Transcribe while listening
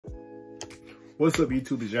What's up,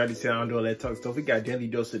 YouTube? It's Yardee. I don't do all that talk stuff. We got daily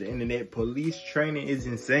dose of the internet. Police training is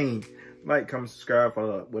insane. Like, comment, subscribe,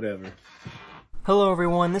 follow up, whatever. Hello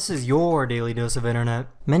everyone, this is your daily dose of internet.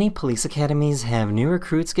 Many police academies have new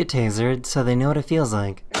recruits get tasered so they know what it feels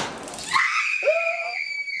like.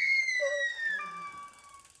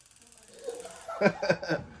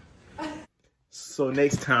 So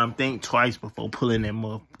next time, think twice before pulling that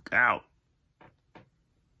motherfucker out.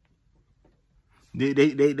 They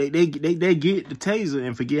get the taser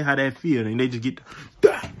and forget how that feel, and they just get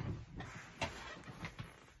the,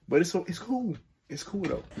 but it's cool. It's cool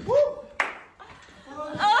though.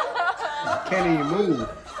 Can't even move.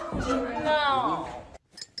 No.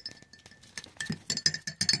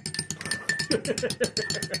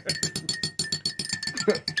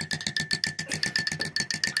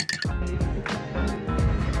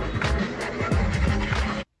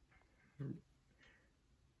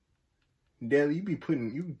 Deli, you be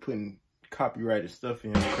putting copyrighted stuff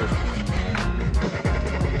in.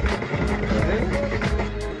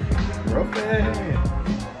 Rough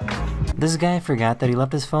ass. This guy forgot that he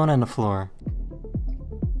left his phone on the floor.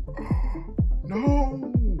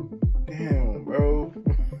 No! Damn, bro.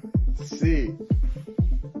 Sick.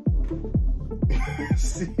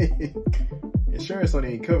 Sick. Insurance don't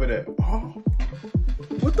even cover that. Oh,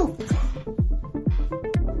 what the fuck?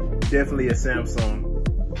 Definitely a Samsung.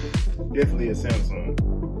 Definitely a Samsung.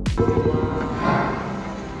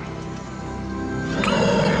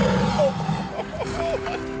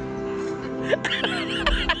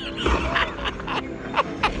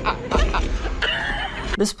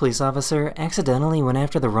 This police officer accidentally went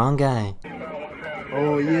after the wrong guy.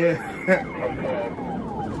 Oh yeah.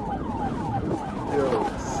 Yo,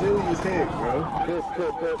 silly as heck, bro.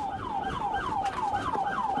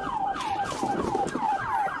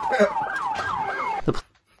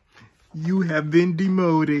 You have been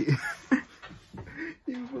demoted.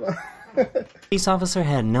 Police officer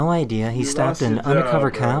had no idea he stopped an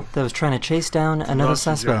undercover cop that was trying to chase down another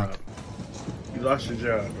suspect. You lost your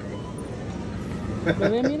job,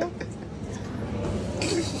 bro.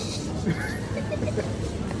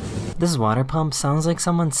 This water pump sounds like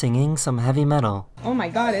someone singing some heavy metal. Oh my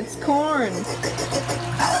god, it's corn.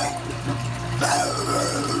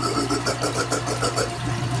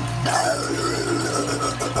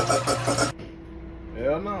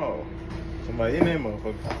 Hell no. Somebody in that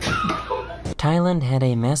motherfucker. Thailand had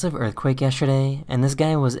a massive earthquake yesterday, and this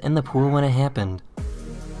guy was in the pool when it happened.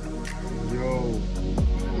 Yo,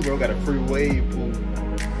 bro got a free wave pool.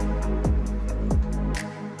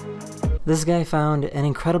 This guy found an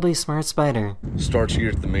incredibly smart spider. Starts here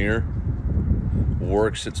at the mirror,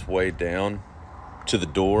 works its way down to the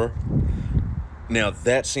door. Now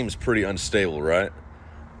that seems pretty unstable, right?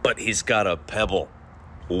 But he's got a pebble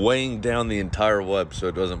weighing down the entire web so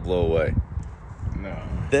it doesn't blow away. No.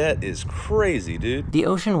 That is crazy, dude. The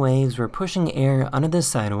ocean waves were pushing air under the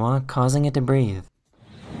sidewalk, causing it to breathe.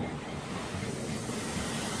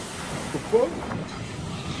 The fuck?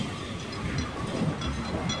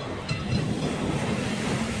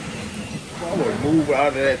 I would move out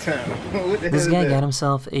of that town. What the This hell guy is got that?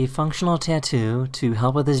 himself a functional tattoo to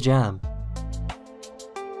help with his job.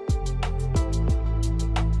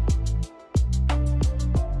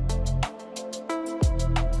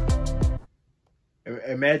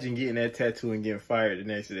 Imagine getting that tattoo and getting fired the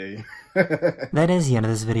next day. That is the end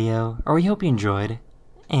of this video, or we hope you enjoyed,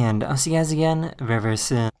 and I'll see you guys again very, very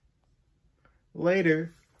soon.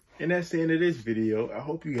 Later. And that's the end of this video. I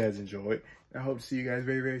hope you guys enjoyed. I hope to see you guys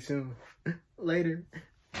very, very soon. Later.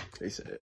 They said.